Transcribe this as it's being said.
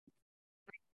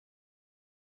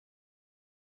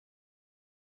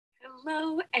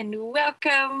Hello and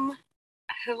welcome.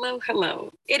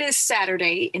 Hello. It is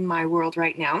Saturday in my world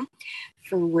right now.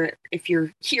 If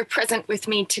you're here present with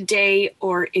me today,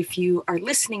 or if you are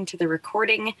listening to the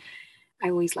recording, I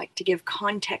always like to give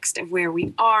context of where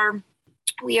we are.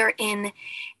 We are in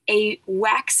a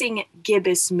waxing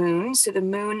gibbous moon. So the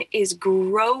moon is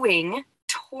growing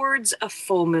towards a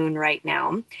full moon right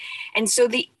now. And so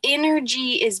the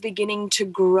energy is beginning to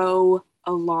grow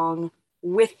along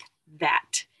with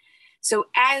that. So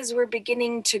as we're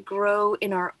beginning to grow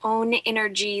in our own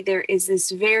energy, there is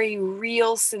this very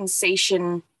real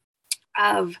sensation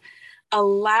of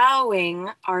allowing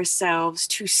ourselves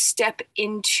to step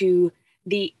into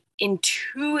the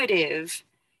intuitive,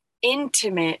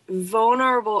 intimate,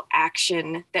 vulnerable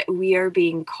action that we are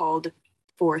being called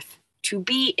forth to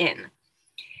be in.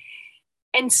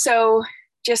 And so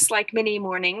just like many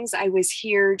mornings, I was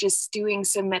here just doing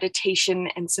some meditation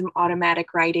and some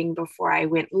automatic writing before I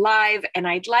went live. And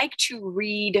I'd like to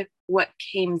read what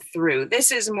came through.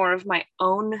 This is more of my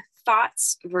own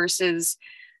thoughts versus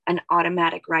an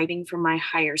automatic writing from my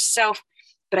higher self.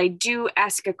 But I do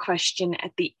ask a question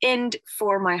at the end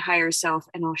for my higher self,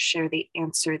 and I'll share the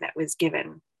answer that was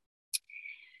given.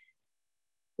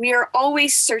 We are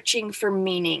always searching for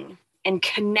meaning and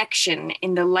connection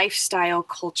in the lifestyle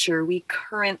culture we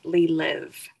currently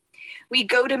live. We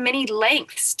go to many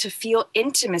lengths to feel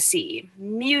intimacy,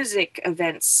 music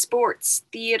events, sports,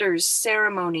 theaters,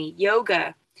 ceremony,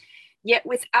 yoga, yet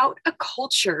without a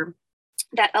culture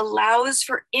that allows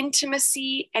for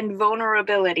intimacy and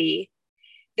vulnerability,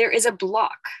 there is a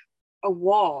block, a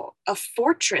wall, a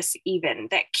fortress even,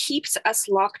 that keeps us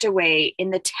locked away in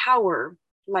the tower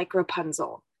like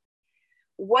Rapunzel.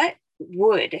 What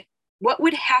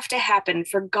would have to happen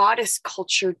for goddess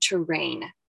culture to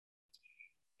reign?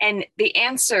 And the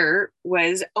answer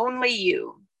was only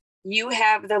you. You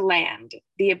have the land,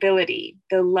 the ability,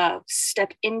 the love,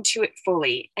 step into it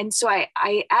fully. And so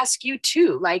I ask you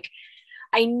too,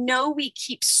 I know we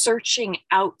keep searching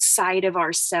outside of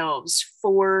ourselves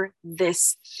for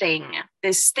this thing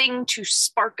to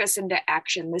spark us into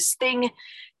action, this thing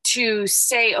to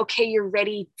say, okay, you're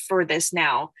ready for this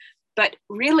now. But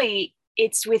really,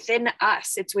 it's within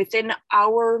us. It's within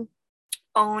our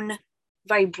own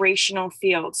vibrational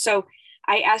field. So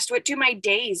I asked, what do my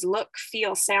days look,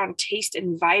 feel, sound, taste,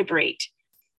 and vibrate?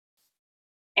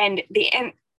 And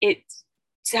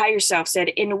higher self said,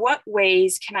 in what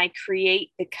ways can I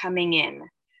create the coming in?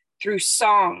 Through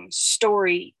song,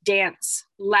 story, dance,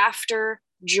 laughter,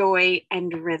 joy,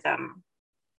 and rhythm.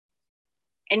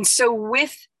 And so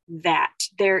with that,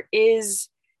 there's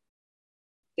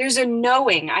a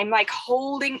knowing. I'm like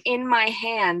holding in my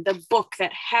hand the book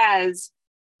that has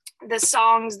the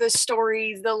songs, the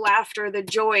stories, the laughter, the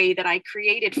joy that I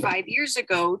created 5 years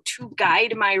ago to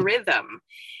guide my rhythm.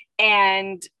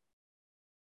 And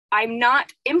I'm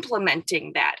not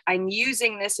implementing that. I'm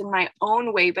using this in my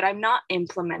own way, but I'm not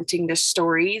implementing the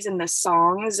stories and the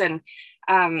songs. And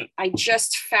I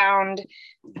just found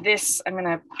this. I'm going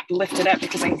to lift it up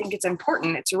because I think it's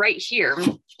important. It's right here.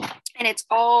 And it's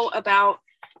all about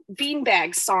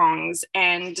beanbag songs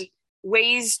and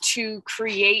ways to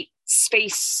create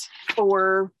space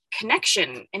for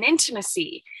connection and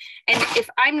intimacy. And if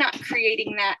I'm not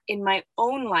creating that in my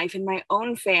own life, in my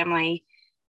own family,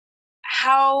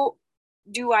 how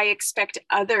do I expect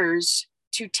others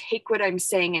to take what I'm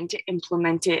saying and to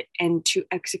implement it and to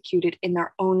execute it in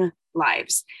their own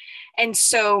lives? And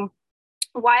so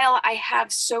while I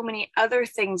have so many other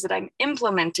things that I'm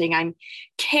implementing, I'm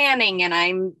canning and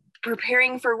I'm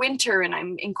preparing for winter and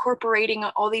I'm incorporating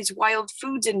all these wild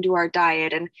foods into our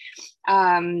diet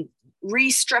and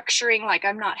restructuring, like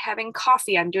I'm not having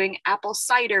coffee, I'm doing apple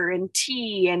cider and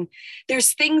tea, and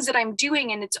there's things that I'm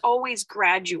doing and it's always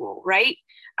gradual, right?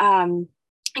 And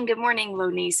good morning,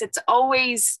 Lonice. It's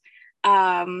always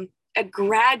a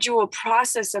gradual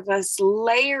process of us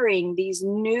layering these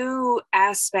new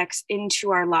aspects into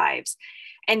our lives.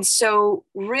 And so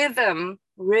rhythm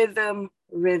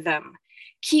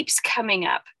keeps coming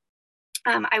up.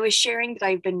 I was sharing that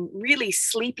I've been really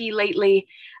sleepy lately.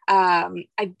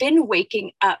 I've been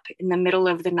waking up in the middle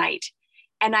of the night.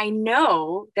 And I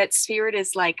know that spirit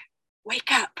is like,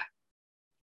 wake up,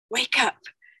 wake up,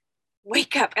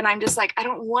 wake up. And I'm just like, I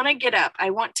don't want to get up. I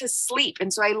want to sleep.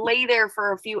 And so I lay there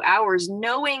for a few hours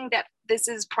knowing that this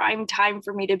is prime time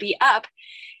for me to be up.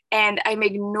 And I'm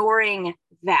ignoring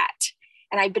that.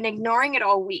 And I've been ignoring it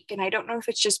all week. And I don't know if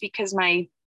it's just because my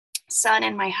son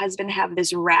and my husband have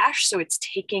this rash, so it's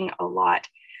taking a lot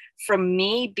from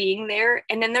me being there.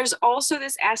 And then there's also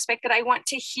this aspect that I want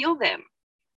to heal them.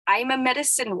 I'm a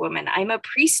medicine woman, I'm a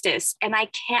priestess, and I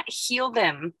can't heal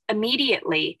them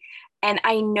immediately. And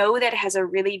I know that has a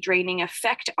really draining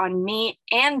effect on me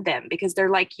and them, because they're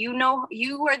like, you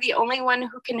are the only one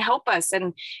who can help us,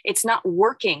 and it's not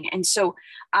working. And so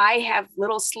I have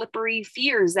little slippery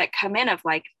fears that come in of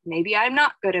like, maybe I'm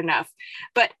not good enough.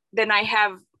 But then I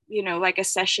have, like a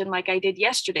session like I did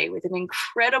yesterday with an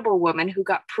incredible woman who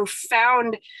got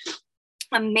profound,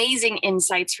 amazing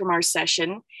insights from our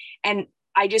session. And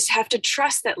I just have to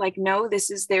trust that, like, no, this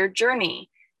is their journey.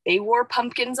 They wore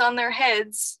pumpkins on their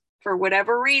heads for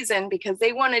whatever reason because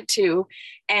they wanted to.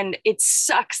 And it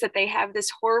sucks that they have this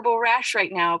horrible rash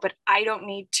right now, but I don't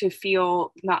need to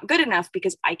feel not good enough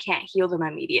because I can't heal them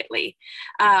immediately.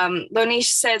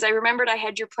 Lonish says, I remembered I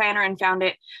had your planner and found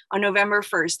it on November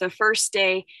 1st, the first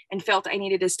day, and felt I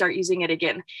needed to start using it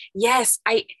again. Yes,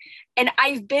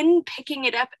 I've been picking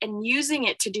it up and using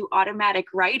it to do automatic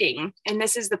writing. And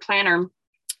this is the planner.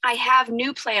 I have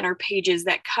new planner pages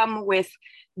that come with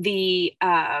the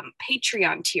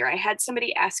Patreon tier. I had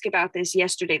somebody ask about this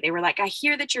yesterday. They were like, I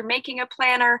hear that you're making a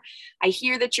planner. I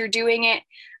hear that you're doing it.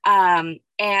 And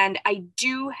I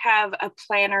do have a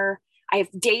planner. I have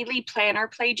daily planner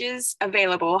pages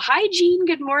available. Hi, Jean.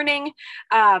 Good morning.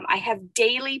 I have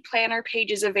daily planner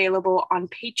pages available on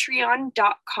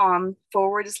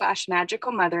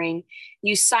patreon.com/magical mothering.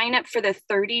 You sign up for the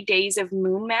 30 days of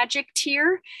Moon Magic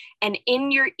tier, and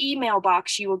in your email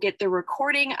box, you will get the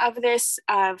recording of this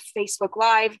Facebook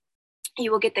Live.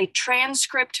 You will get the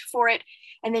transcript for it.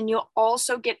 And then you'll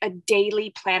also get a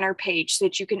daily planner page so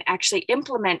that you can actually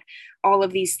implement all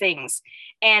of these things.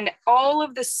 And all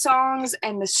of the songs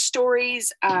and the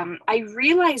stories, I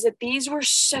realize that these were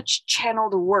such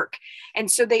channeled work. And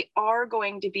so they are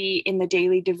going to be in the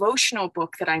daily devotional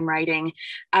book that I'm writing.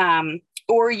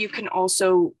 Or you can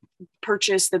also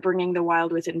purchase the Bringing the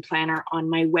Wild Within planner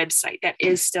on my website. That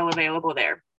is still available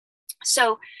there.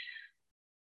 So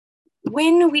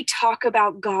when we talk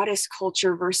about goddess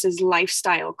culture versus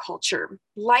lifestyle culture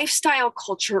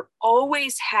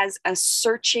always has us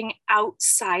searching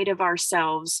outside of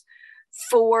ourselves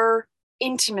for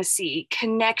intimacy,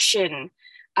 connection.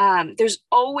 There's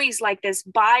always like this,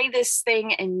 buy this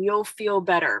thing and you'll feel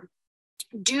better.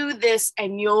 Do this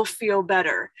and you'll feel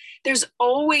better. There's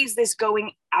always this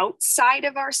going outside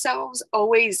of ourselves,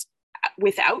 always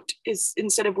without is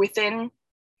instead of within.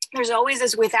 There's always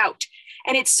this without.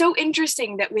 And it's so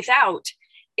interesting that without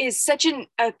is such a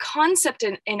concept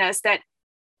in us that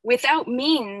without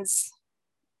means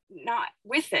not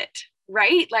with it,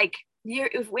 right? Like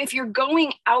if you're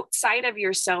going outside of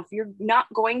yourself, you're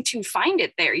not going to find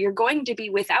it there. You're going to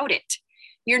be without it.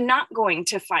 You're not going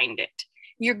to find it.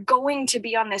 You're going to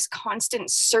be on this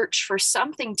constant search for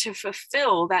something to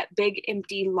fulfill that big,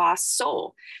 empty, lost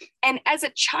soul. And as a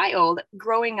child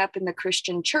growing up in the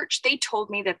Christian church, they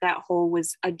told me that hole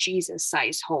was a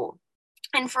Jesus-sized hole.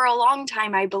 And for a long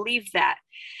time, I believed that.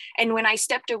 And when I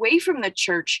stepped away from the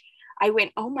church, I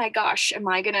went, oh my gosh, am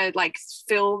I going to like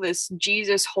fill this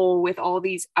Jesus hole with all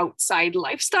these outside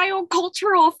lifestyle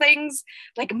cultural things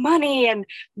like money and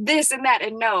this and that?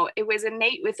 And no, it was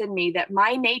innate within me that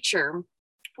my nature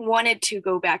wanted to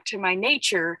go back to my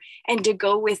nature and to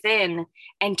go within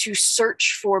and to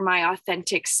search for my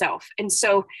authentic self. And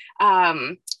so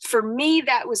for me,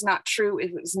 that was not true.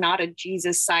 It was not a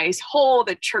Jesus-sized hole.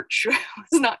 The church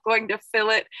was not going to fill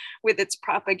it with its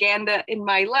propaganda in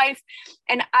my life.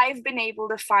 And I've been able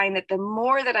to find that the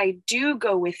more that I do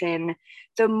go within,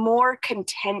 the more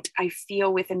content I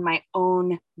feel within my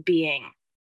own being.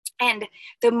 And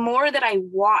the more that I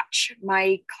watch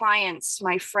my clients,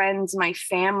 my friends, my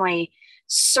family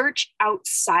search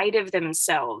outside of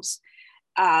themselves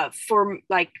for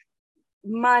like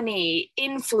money,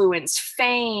 influence,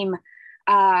 fame,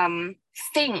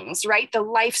 things, right? The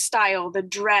lifestyle, the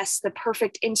dress, the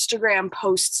perfect Instagram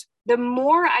posts, the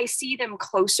more I see them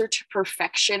closer to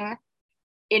perfection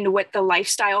in what the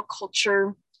lifestyle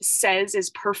culture says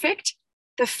is perfect,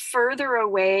 the further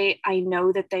away I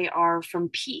know that they are from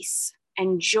peace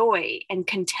and joy and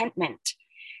contentment.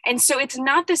 And so it's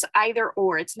not this either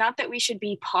or. It's not that we should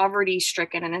be poverty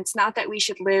stricken, and it's not that we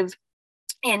should live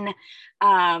in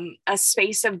a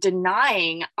space of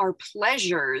denying our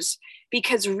pleasures,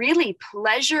 because really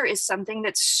pleasure is something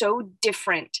that's so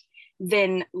different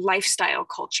than lifestyle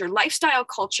culture. Lifestyle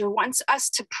culture wants us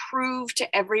to prove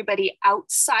to everybody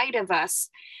outside of us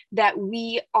that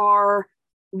we are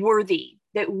worthy,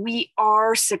 that we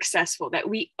are successful, that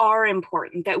we are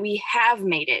important, that we have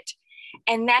made it.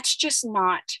 And that's just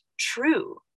not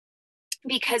true.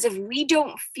 Because if we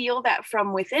don't feel that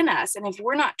from within us, and if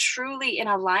we're not truly in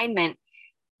alignment,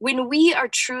 when we are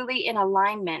truly in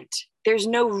alignment, there's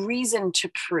no reason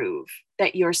to prove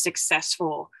that you're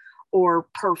successful or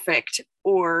perfect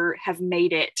or have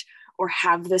made it or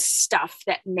have the stuff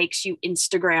that makes you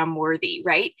Instagram worthy,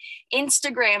 right?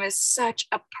 Instagram is such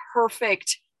a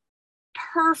perfect,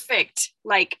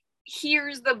 like,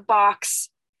 here's the box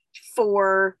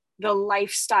for the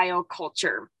lifestyle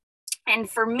culture. And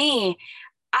for me,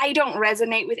 I don't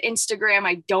resonate with Instagram.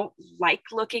 I don't like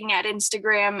looking at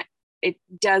Instagram.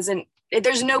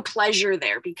 There's no pleasure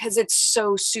there because it's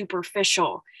so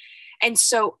superficial. And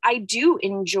so I do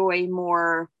enjoy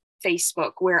more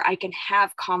Facebook, where I can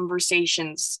have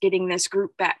conversations, getting this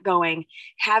group back going,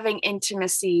 having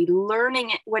intimacy,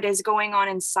 learning what is going on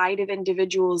inside of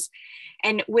individuals.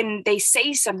 And when they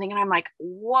say something and I'm like,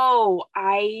 whoa,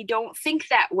 I don't think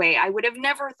that way. I would have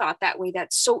never thought that way.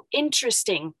 That's so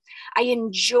interesting. I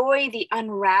enjoy the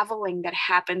unraveling that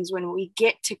happens when we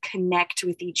get to connect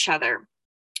with each other.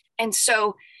 And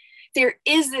so there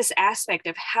is this aspect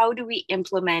of how do we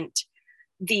implement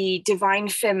the divine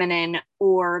feminine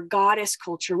or goddess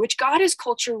culture, which goddess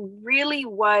culture really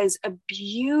was a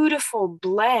beautiful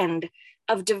blend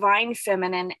of divine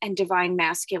feminine and divine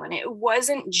masculine. It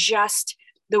wasn't just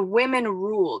the women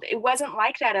ruled. It wasn't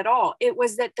like that at all. It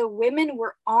was that the women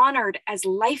were honored as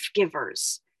life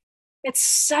givers. It's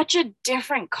such a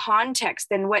different context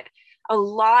than what a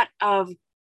lot of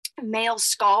male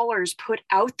scholars put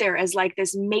out there as like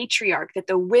this matriarch, that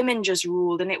the women just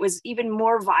ruled and it was even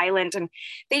more violent, and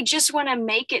they just want to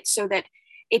make it so that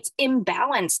it's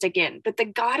imbalanced again. But the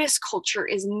goddess culture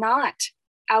is not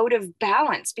out of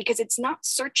balance because it's not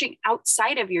searching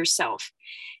outside of yourself.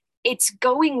 It's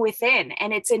going within,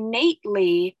 and it's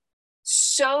innately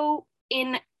so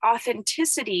in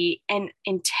authenticity and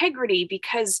integrity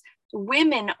because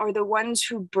women are the ones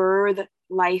who birth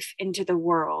life into the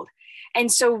world. And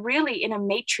so really in a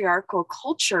matriarchal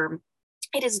culture,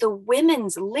 it is the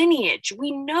women's lineage.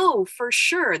 We know for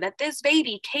sure that this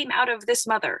baby came out of this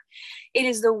mother. It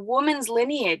is the woman's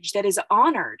lineage that is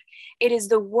honored. It is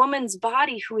the woman's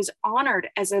body who is honored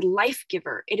as a life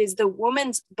giver. It is the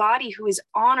woman's body who is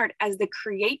honored as the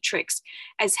creatrix,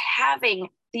 as having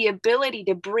the ability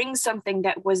to bring something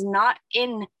that was not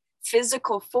in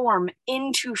physical form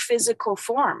into physical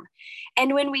form.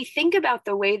 And when we think about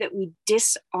the way that we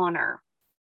dishonor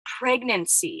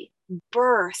pregnancy,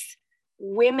 birth,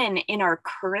 women in our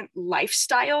current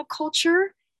lifestyle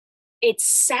culture, it's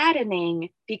saddening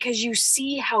because you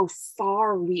see how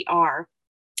far we are.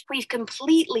 We've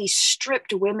completely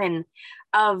stripped women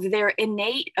of their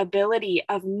innate ability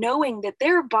of knowing that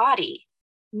their body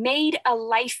made a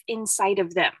life inside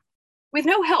of them with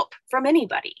no help from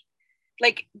anybody.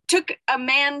 Like, took a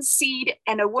man's seed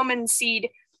and a woman's seed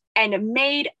and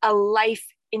made a life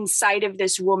inside of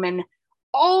this woman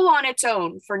all on its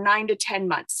own for 9 to 10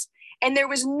 months. And there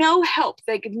was no help.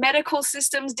 Like, medical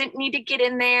systems didn't need to get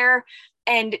in there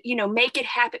and, make it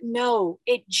happen. No,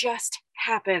 it just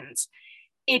happens.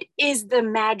 It is the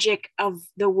magic of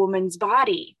the woman's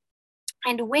body.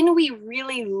 And when we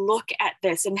really look at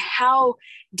this and how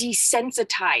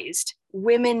desensitized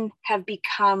women have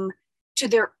become to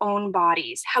their own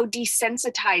bodies, how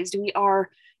desensitized we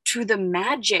are to the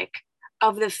magic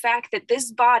of the fact that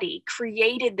this body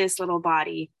created this little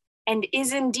body and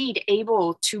is indeed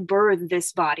able to birth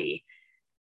this body.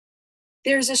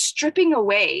 There's a stripping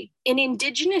away. In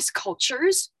indigenous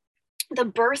cultures, the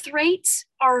birth rates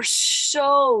are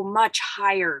so much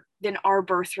higher than our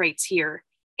birth rates here.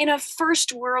 In a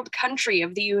first world country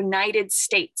of the United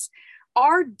States,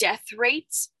 our death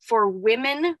rates for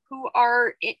women who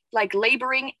are like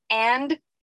laboring and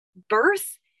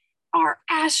birth are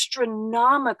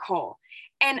astronomical.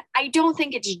 And I don't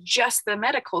think it's just the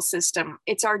medical system.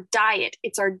 It's our diet.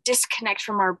 It's our disconnect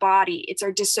from our body. It's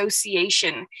our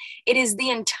dissociation. It is the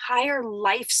entire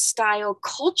lifestyle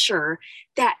culture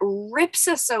that rips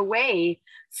us away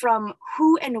from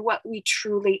who and what we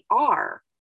truly are.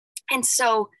 And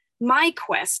so my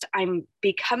quest, I'm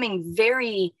becoming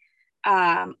very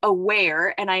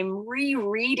aware, and I'm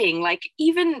rereading, like,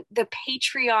 even the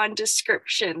Patreon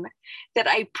description that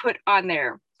I put on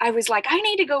there. I was like, I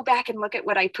need to go back and look at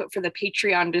what I put for the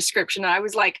Patreon description. And I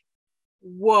was like,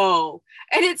 whoa.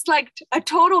 And it's like a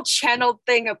total channeled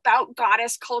thing about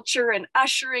goddess culture and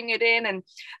ushering it in and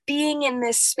being in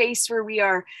this space where we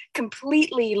are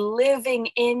completely living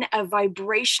in a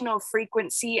vibrational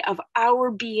frequency of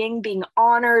our being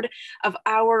honored, of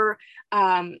our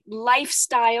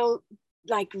lifestyle,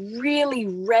 like really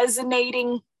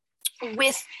resonating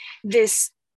with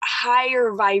this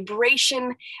higher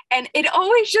vibration. And it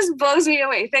always just blows me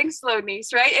away. Thanks, Slow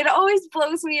Niece, right? It always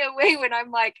blows me away when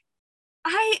I'm like,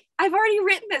 I've already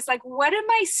written this. Like, what am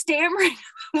I stammering?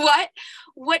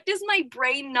 What does my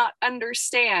brain not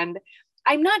understand?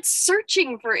 I'm not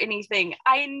searching for anything.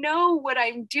 I know what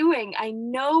I'm doing. I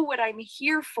know what I'm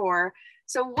here for.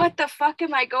 So what the fuck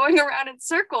am I going around in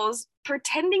circles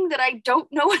pretending that I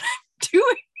don't know what I'm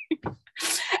doing?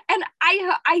 And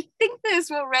I think this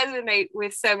will resonate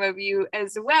with some of you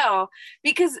as well,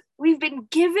 because we've been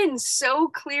given so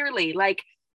clearly, like,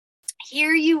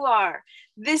 here you are.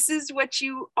 This is what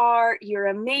you are. You're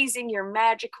amazing. You're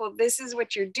magical. This is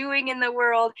what you're doing in the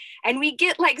world. And we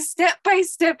get like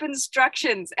step-by-step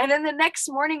instructions. And then the next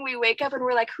morning we wake up and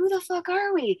we're like, who the fuck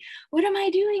are we? What am I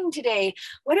doing today?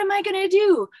 What am I going to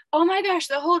do? Oh my gosh,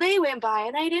 the whole day went by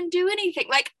and I didn't do anything.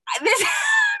 Like this,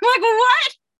 like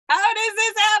what? How does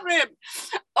this happen?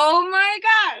 Oh my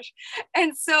gosh.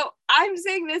 And so I'm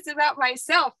saying this about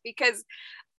myself because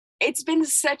it's been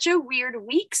such a weird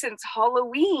week since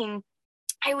Halloween.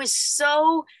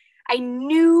 I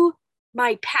knew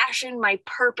my passion, my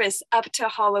purpose up to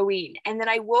Halloween. And then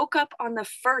I woke up on the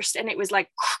 1st and it was like,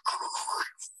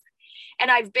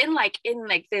 and I've been like in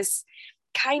like this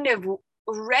kind of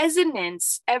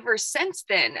resonance ever since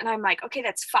then. And I'm like, okay,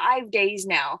 that's 5 days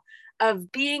now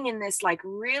of being in this, like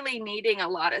really needing a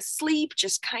lot of sleep,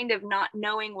 just kind of not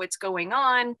knowing what's going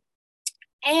on.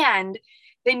 And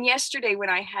then yesterday when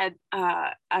I had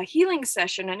a healing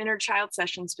session, an inner child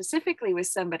session specifically with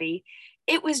somebody,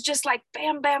 it was just like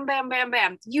bam, bam, bam, bam,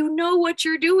 bam. You know what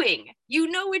you're doing.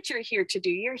 You know what you're here to do.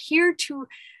 You're here to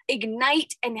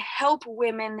ignite and help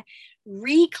women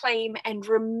reclaim and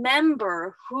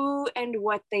remember who and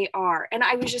what they are. And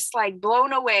I was just like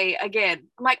blown away again.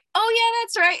 I'm like, oh yeah,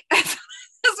 that's right.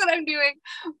 That's what I'm doing.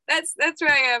 That's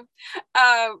where I am.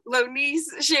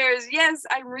 Lonice shares, yes,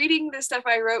 I'm reading the stuff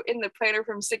I wrote in the planner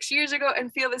from 6 years ago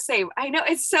and feel the same. I know,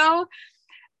 it's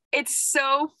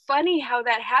so funny how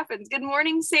that happens. Good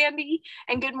morning, Sandy,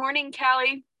 and good morning,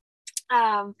 Callie.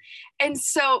 And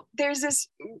so there's this,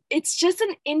 it's just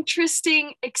an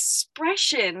interesting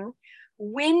expression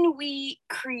when we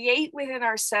create within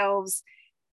ourselves,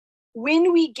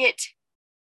 when we get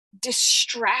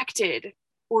distracted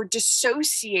or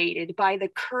dissociated by the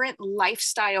current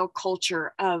lifestyle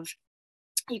culture of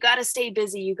you got to stay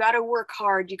busy, you got to work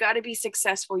hard, you got to be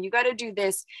successful, you got to do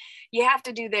this, you have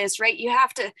to do this, right? You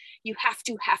have to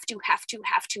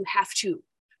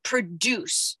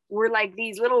produce. We're like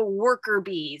these little worker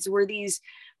bees.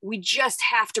 We just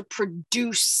have to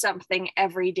produce something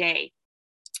every day.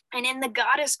 And in the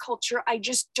goddess culture, I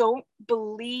just don't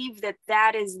believe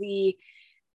that is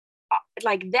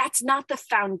that's not the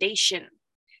foundation.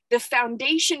 The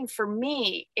foundation for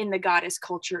me in the goddess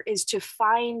culture is to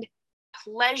find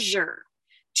pleasure,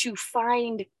 to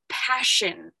find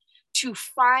passion, to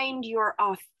find your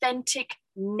authentic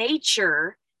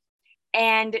nature,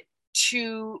 and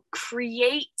to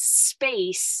create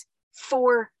space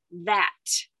for that.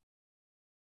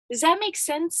 Does that make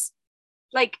sense?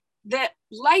 Like the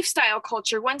lifestyle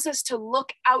culture wants us to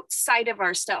look outside of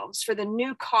ourselves for the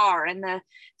new car and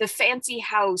the fancy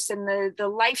house and the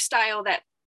lifestyle that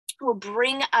will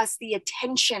bring us the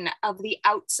attention of the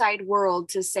outside world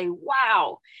to say,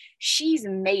 wow, she's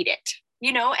made it,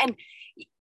 and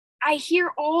I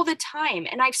hear all the time,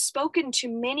 and I've spoken to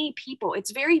many people.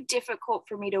 It's very difficult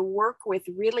for me to work with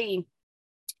really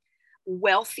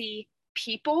wealthy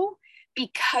people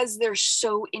because they're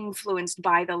so influenced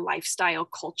by the lifestyle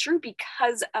culture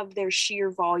because of their sheer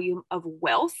volume of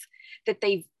wealth that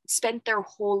they've spent their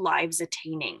whole lives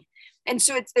attaining. And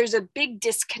so there's a big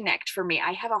disconnect for me.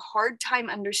 I have a hard time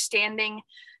understanding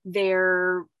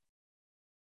their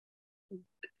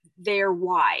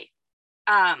why.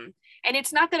 And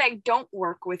it's not that I don't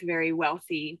work with very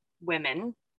wealthy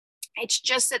women. It's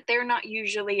just that they're not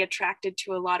usually attracted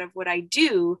to a lot of what I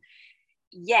do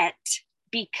yet,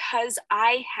 because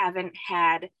I haven't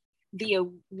had the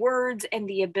words and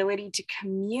the ability to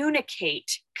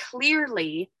communicate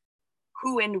clearly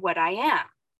who and what I am.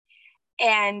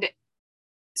 And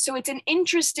so it's an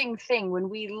interesting thing when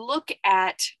we look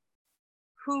at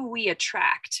who we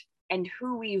attract and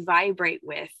who we vibrate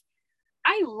with.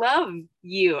 I love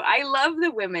you. I love the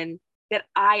women that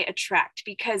I attract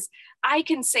because I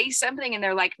can say something and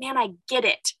they're like, man, I get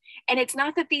it. And it's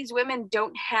not that these women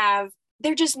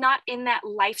they're just not in that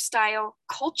lifestyle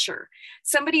culture.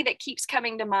 Somebody that keeps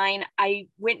coming to mind, I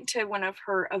went to one of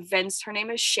her events. Her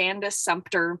name is Shanda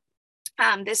Sumter.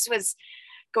 This was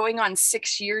going on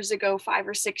 5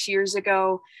 or 6 years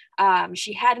ago.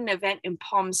 She had an event in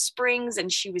Palm Springs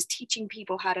and she was teaching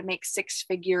people how to make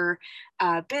 6-figure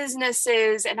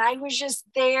businesses. And I was just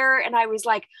there and I was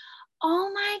like,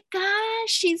 oh my gosh,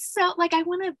 she's so like, I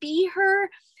want to be her.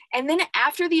 And then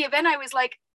after the event, I was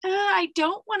like, I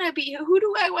don't want to be, who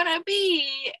do I want to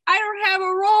be? I don't have a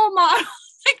role model.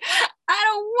 Like, I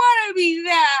don't want to be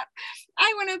that.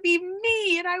 I want to be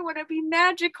me, and I want to be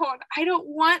magical. And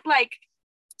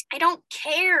I don't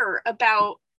care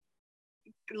about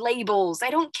labels. I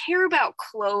don't care about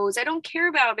clothes. I don't care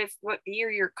about what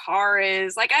year your car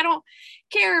is. Like, I don't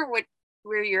care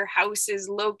where your house is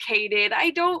located.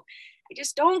 I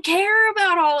just don't care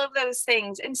about all of those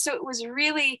things. And so it was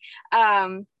really,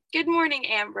 good morning,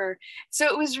 Amber. So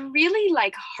it was really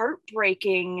like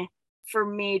heartbreaking for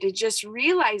me to just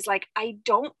realize like I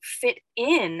don't fit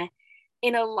in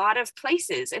a lot of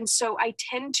places. And so I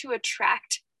tend to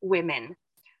attract women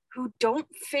who don't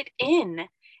fit in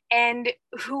and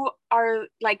who are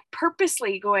like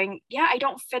purposely going, yeah, I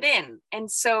don't fit in.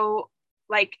 And so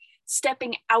like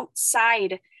stepping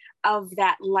outside of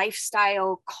that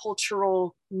lifestyle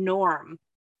cultural norm.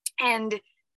 And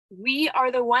we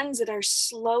are the ones that are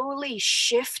slowly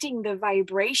shifting the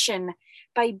vibration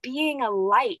by being a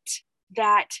light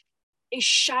that is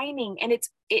shining, and it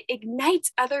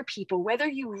ignites other people, whether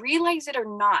you realize it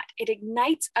or not. It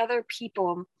ignites other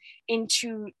people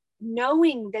into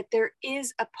knowing that there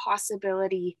is a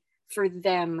possibility for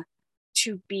them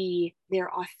to be their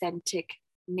authentic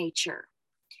nature.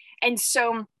 And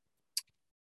so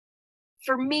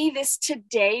for me, this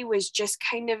today was just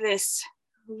kind of this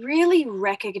really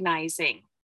recognizing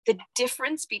the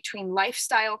difference between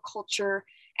lifestyle culture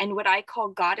and what I call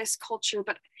goddess culture.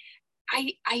 But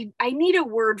I need a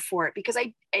word for it, because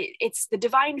it's the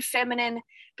divine feminine,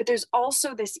 but there's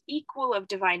also this equal of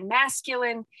divine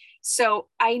masculine. So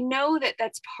I know that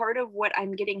that's part of what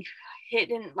I'm getting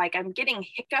hidden, like I'm getting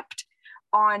hiccuped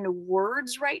on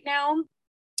words right now,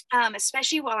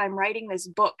 especially while I'm writing this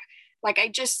book. Like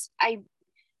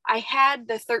I had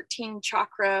the 13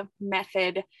 chakra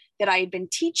method that I had been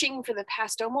teaching for the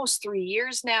past almost 3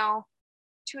 years now,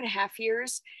 2.5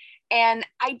 years. And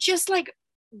I just like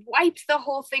wiped the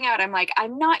whole thing out. I'm like,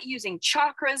 I'm not using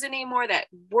chakras anymore. That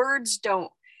words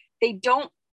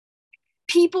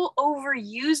people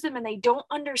overuse them and they don't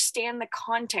understand the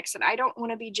context. And I don't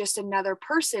want to be just another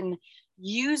person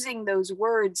using those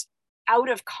words out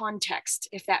of context,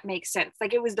 if that makes sense.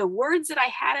 Like, it was the words that I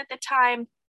had at the time.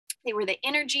 They were the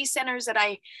energy centers that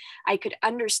I could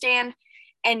understand.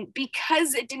 And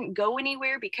because it didn't go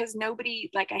anywhere, because nobody,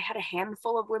 like I had a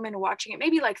handful of women watching it,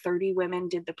 maybe like 30 women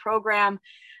did the program,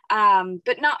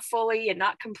 but not fully and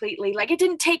not completely. Like, it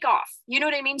didn't take off. You know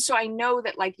what I mean? So I know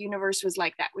that like universe was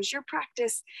like, that was your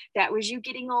practice. That was you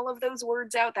getting all of those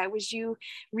words out. That was you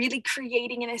really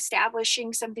creating and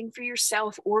establishing something for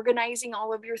yourself, organizing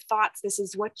all of your thoughts. This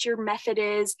is what your method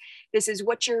is. This is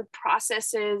what your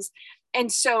process is.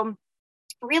 And so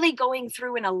really going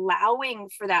through and allowing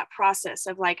for that process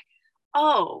of like,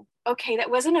 oh, okay, that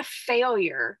wasn't a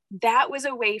failure. That was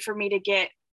a way for me to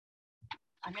get,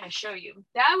 I'm going to show you,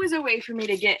 that was a way for me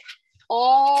to get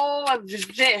all of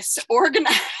this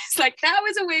organized. Like, that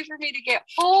was a way for me to get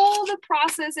all the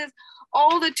processes,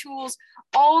 all the tools,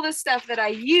 all the stuff that I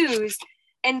use.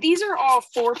 And these are all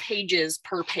 4 pages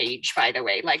per page, by the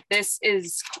way. Like, this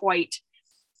is quite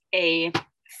a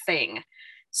thing.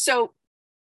 So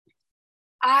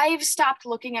I've stopped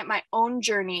looking at my own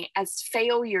journey as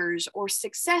failures or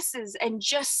successes and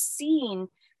just seen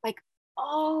like,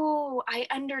 oh, I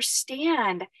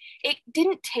understand. It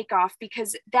didn't take off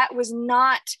because that was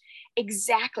not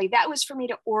exactly, that was for me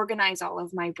to organize all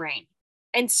of my brain.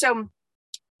 And so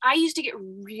I used to get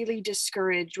really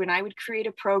discouraged when I would create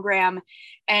a program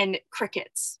and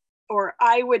crickets, or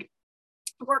I would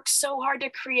work so hard to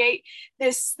create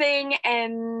this thing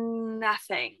and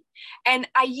nothing. And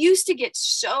I used to get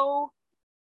so,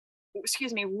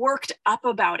 worked up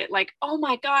about it. Like, oh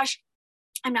my gosh,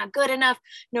 I'm not good enough.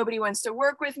 Nobody wants to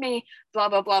work with me, blah,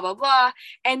 blah, blah, blah, blah.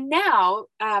 And now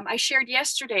I shared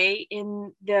yesterday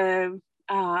in the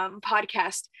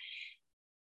podcast,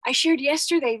 I shared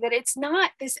yesterday that it's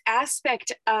not this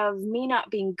aspect of me not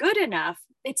being good enough.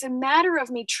 It's a matter of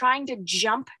me trying to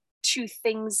jump to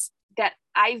things that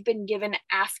I've been given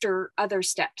after other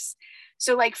steps.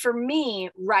 So like for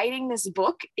me, writing this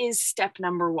book is step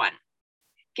number 1.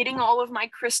 Getting all of my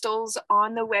crystals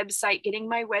on the website, getting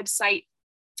my website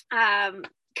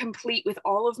complete with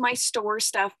all of my store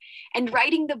stuff, and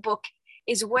writing the book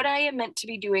is what I am meant to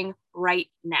be doing right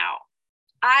now.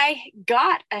 I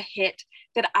got a hit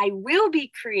that I will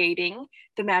be creating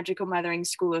the Magical Mothering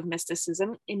School of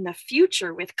Mysticism in the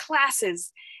future with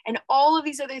classes and all of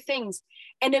these other things.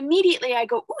 And immediately I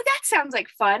go, oh, that sounds like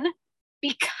fun,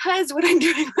 because what I'm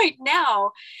doing right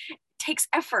now takes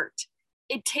effort.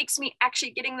 It takes me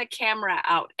actually getting the camera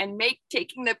out and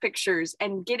taking the pictures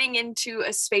and getting into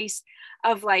a space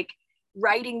of like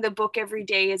writing the book every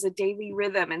day as a daily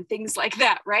rhythm and things like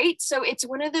that, right? So it's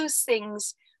one of those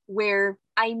things where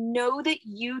I know that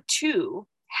you too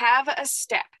have a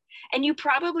step, and you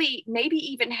probably maybe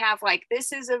even have like,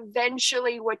 this is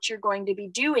eventually what you're going to be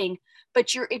doing,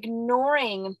 but you're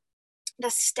ignoring the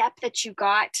step that you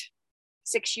got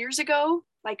 6 years ago,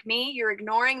 like me. You're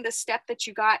ignoring the step that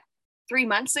you got 3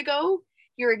 months ago.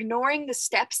 You're ignoring the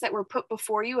steps that were put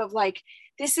before you of like,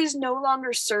 this is no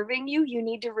longer serving you. You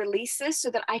need to release this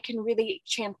so that I can really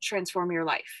transform your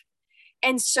life.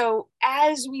 And so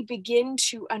as we begin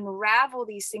to unravel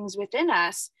these things within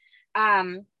us,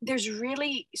 there's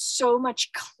really so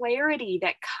much clarity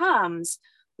that comes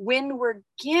when we're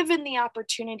given the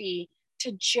opportunity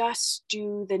to just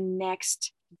do the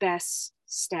next best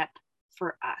step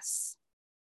for us.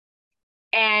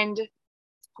 And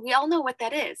we all know what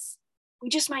that is. We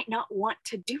just might not want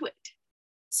to do it.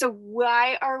 So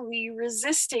why are we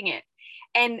resisting it?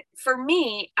 And for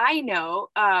me, I know,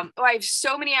 I have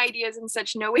so many ideas and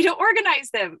such, no way to organize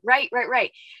them. Right.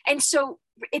 And so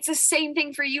it's the same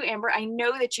thing for you, Amber. I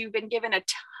know that you've been given a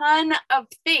ton of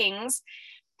things,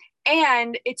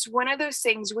 and it's one of those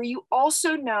things where you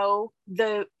also know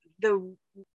the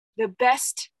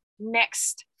best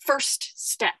next first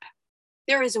step.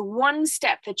 There is one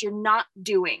step that you're not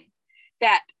doing,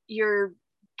 that you're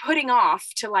putting off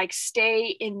to like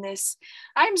stay in this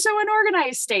I'm so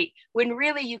unorganized state, when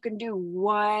really you can do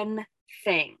one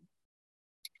thing.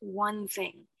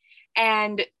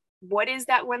 And what is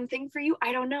that one thing for you?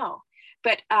 I don't know.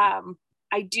 But I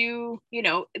do,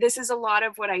 this is a lot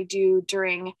of what I do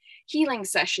during healing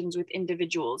sessions with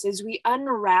individuals, is we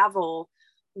unravel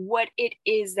what it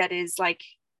is that is like,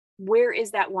 where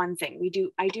is that one thing?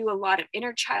 I do a lot of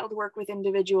inner child work with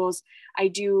individuals. I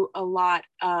do a lot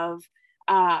of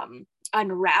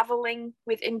unraveling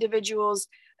with individuals.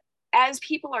 As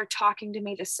people are talking to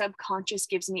me, the subconscious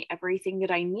gives me everything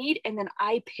that I need, and then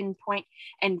I pinpoint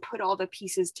and put all the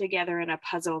pieces together in a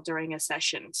puzzle during a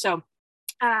session. So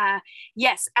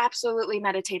yes, absolutely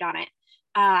meditate on it.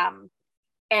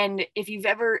 And if you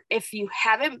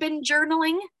haven't been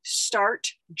journaling,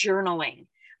 start journaling.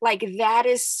 Like, that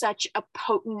is such a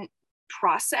potent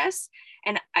process.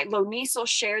 And Lonice will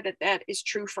share that is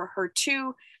true for her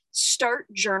too. Start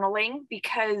journaling,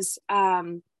 because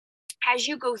as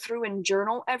you go through and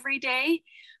journal every day,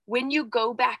 when you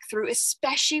go back through,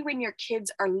 especially when your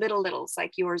kids are littles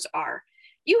like yours are,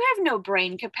 you have no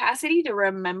brain capacity to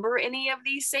remember any of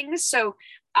these things. So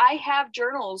I have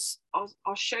journals.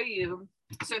 I'll show you.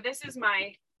 So this is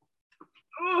my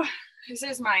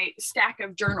stack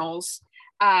of journals.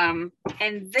 And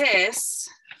these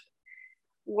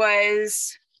were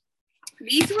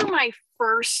my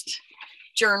first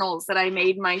journals that I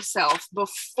made myself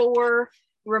before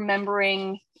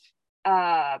remembering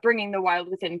Bringing the Wild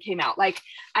Within came out. Like,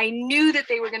 I knew that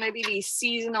they were going to be these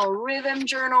seasonal rhythm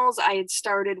journals. I had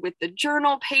started with the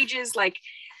journal pages, like,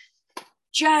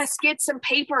 just get some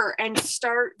paper and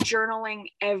start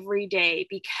journaling every day,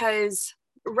 because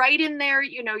right in there,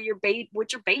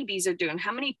 what your babies are doing,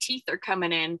 how many teeth are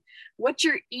coming in, what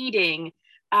you're eating,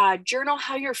 journal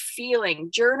how you're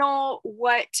feeling, journal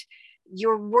what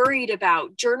you're worried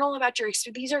about, journal about your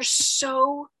experience. These are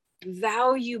so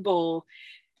valuable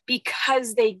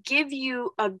because they give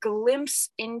you a glimpse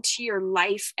into your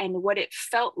life and what it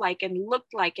felt like and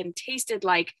looked like and tasted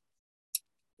like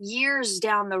years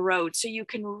down the road. So you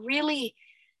can really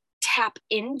tap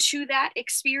into that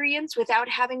experience without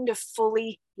having to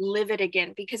fully live it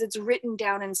again, because it's written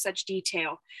down in such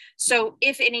detail. So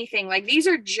if anything, like, these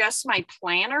are just my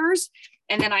planners.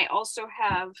 And then I also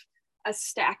have a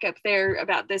stack up there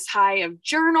about this high of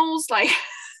journals. Like,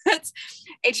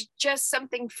 it's just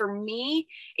something for me.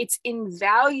 It's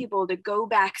invaluable to go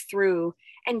back through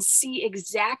and see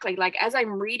exactly, like, as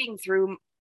I'm reading through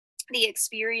the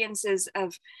experiences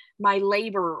of my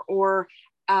labor, or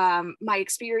my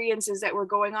experiences that were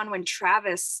going on when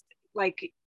Travis,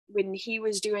 like, when he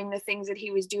was doing the things that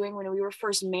he was doing when we were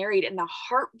first married, and the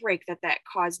heartbreak that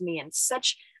caused me, and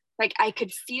such, like, I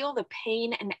could feel the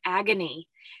pain and agony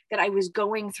that I was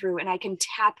going through, and I can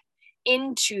tap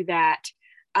into that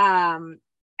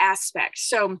aspect.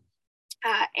 So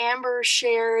Amber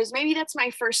shares, maybe that's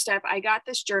my first step. I got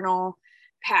this journal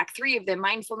pack, 3 of them: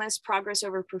 mindfulness, progress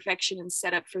over perfection, and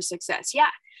set up for success. Yeah,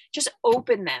 just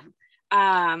open them.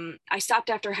 I stopped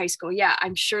after high school. Yeah,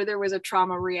 I'm sure there was a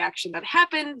trauma reaction that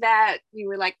happened that you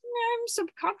were like, I'm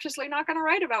subconsciously not going to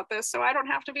write about this, so I don't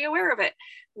have to be aware of it.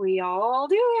 We all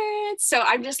do it. So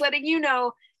I'm just letting you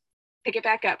know, pick it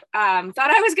back up. Thought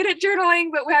I was good at journaling,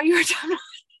 but wow, you were done.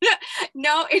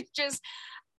 No, it's just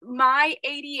my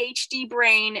ADHD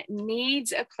brain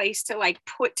needs a place to, like,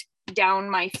 put down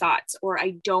my thoughts, or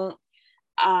I don't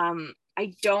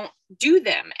do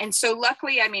them. And so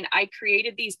luckily, I mean, I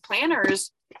created these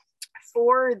planners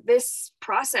for this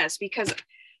process because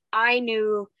I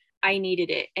knew I needed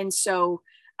it. And so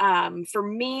for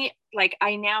me, like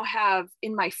I now have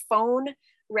in my phone,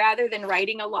 rather than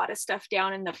writing a lot of stuff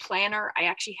down in the planner, I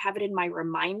actually have it in my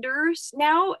reminders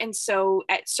now. And so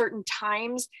at certain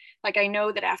times, like I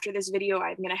know that after this video,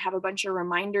 I'm going to have a bunch of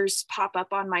reminders pop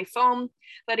up on my phone,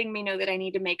 letting me know that I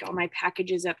need to make all my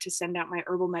packages up to send out my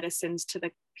herbal medicines to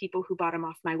the people who bought them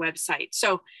off my website.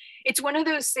 So it's one of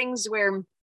those things where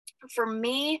for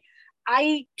me,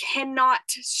 I cannot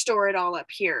store it all up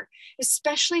here,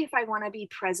 especially if I want to be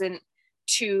present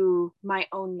to my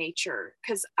own nature,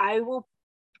 because I will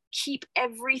keep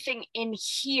everything in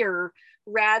here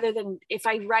rather than if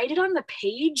I write it on the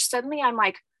page, suddenly I'm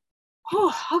like,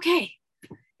 oh, okay,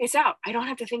 it's out. I don't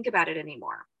have to think about it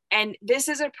anymore. And this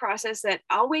is a process that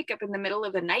I'll wake up in the middle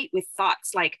of the night with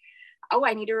thoughts like, oh,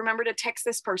 I need to remember to text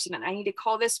this person and I need to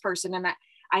call this person and that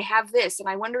I have this and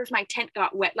I wonder if my tent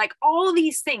got wet, like all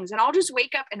these things. And I'll just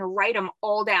wake up and write them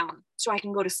all down so I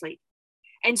can go to sleep.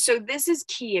 And so this is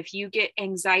key if you get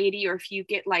anxiety or if you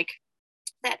get like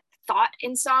that thought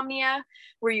insomnia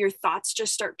where your thoughts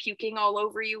just start puking all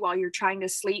over you while you're trying to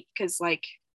sleep because like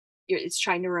it's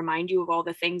trying to remind you of all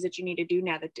the things that you need to do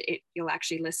now that you'll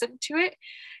actually listen to it.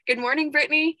 Good morning,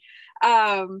 Brittany.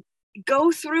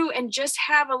 Go through and just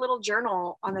have a little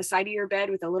journal on the side of your bed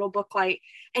with a little book light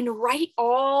and write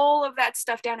all of that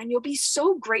stuff down. And you'll be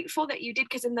so grateful that you did,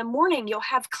 because in the morning you'll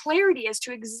have clarity as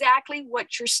to exactly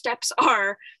what your steps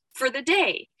are for the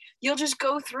day. You'll just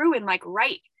go through and like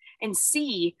write and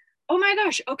see, oh my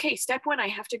gosh, okay, step one, I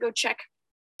have to go check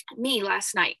me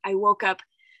last night. I woke up,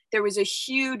 there was a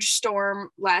huge storm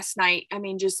last night. I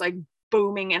mean, just like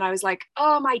booming. And I was like,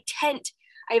 oh, my tent.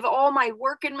 I have all my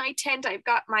work in my tent. I've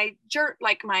got my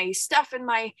like my stuff in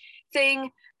my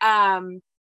thing. I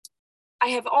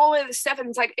have all of the stuff and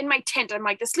it's like in my tent. I'm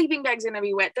like, the sleeping bag's going to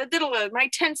be wet. My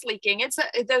tent's leaking. It's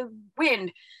the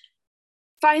wind.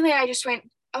 Finally, I just went,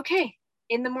 okay,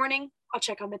 in the morning, I'll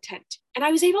check on the tent. And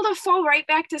I was able to fall right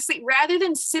back to sleep rather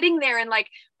than sitting there and like,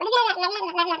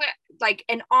 like,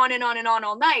 and on and on and on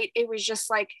all night. It was just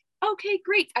like, okay,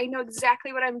 great. I know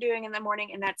exactly what I'm doing in the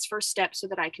morning. And that's first step so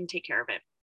that I can take care of it.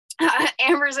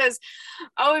 Amber says,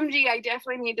 OMG, I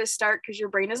definitely need to start because your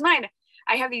brain is mine.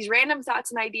 I have these random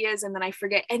thoughts and ideas and then I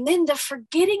forget. And then the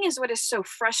forgetting is what is so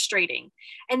frustrating.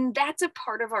 And that's a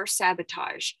part of our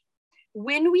sabotage.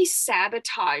 When we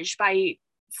sabotage by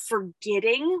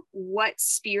forgetting what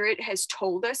spirit has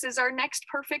told us is our next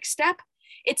perfect step,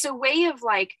 it's a way of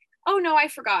like, oh no, I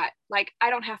forgot. Like, I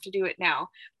don't have to do it now.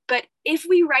 But if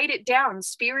we write it down,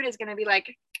 spirit is going to be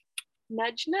like,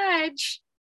 nudge, nudge.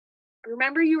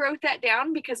 Remember you wrote that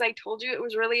down because I told you it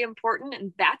was really important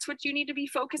and that's what you need to be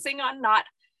focusing on, not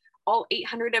all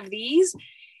 800 of these.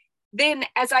 Then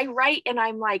as I write and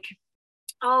I'm like,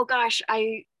 oh gosh,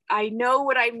 I know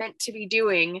what I meant to be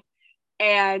doing.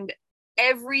 And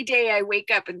every day I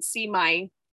wake up and see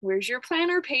where's your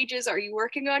planner pages? Are you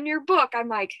working on your book? I'm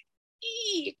like,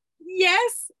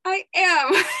 yes, I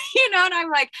am. And I'm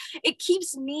like, it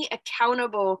keeps me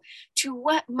accountable to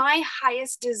what my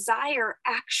highest desire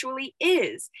actually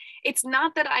is. It's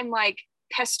not that I'm like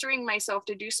pestering myself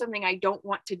to do something I don't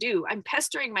want to do. I'm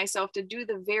pestering myself to do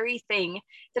the very thing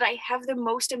that I have the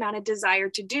most amount of desire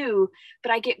to do,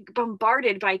 but I get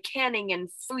bombarded by canning and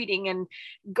fooding and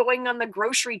going on the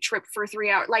grocery trip for 3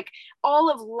 hours. Like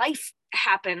all of life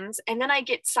happens. And then I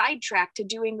get sidetracked to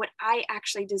doing what I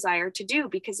actually desire to do,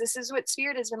 because this is what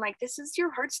spirit has been like, this is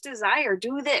your heart's desire.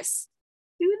 Do this,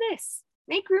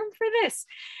 make room for this.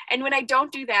 And when I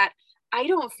don't do that, I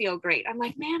don't feel great. I'm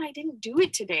like, man, I didn't do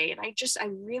it today. And I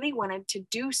really wanted to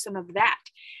do some of that.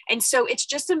 And so it's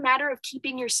just a matter of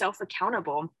keeping yourself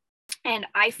accountable. And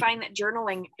I find that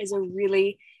journaling is a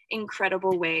really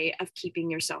incredible way of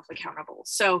keeping yourself accountable.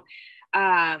 So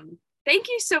thank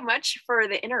you so much for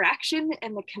the interaction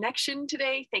and the connection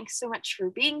today. Thanks so much for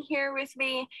being here with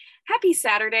me. Happy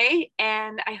Saturday.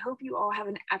 And I hope you all have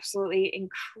an absolutely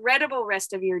incredible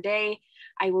rest of your day.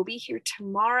 I will be here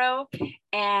tomorrow,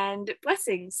 and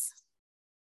blessings.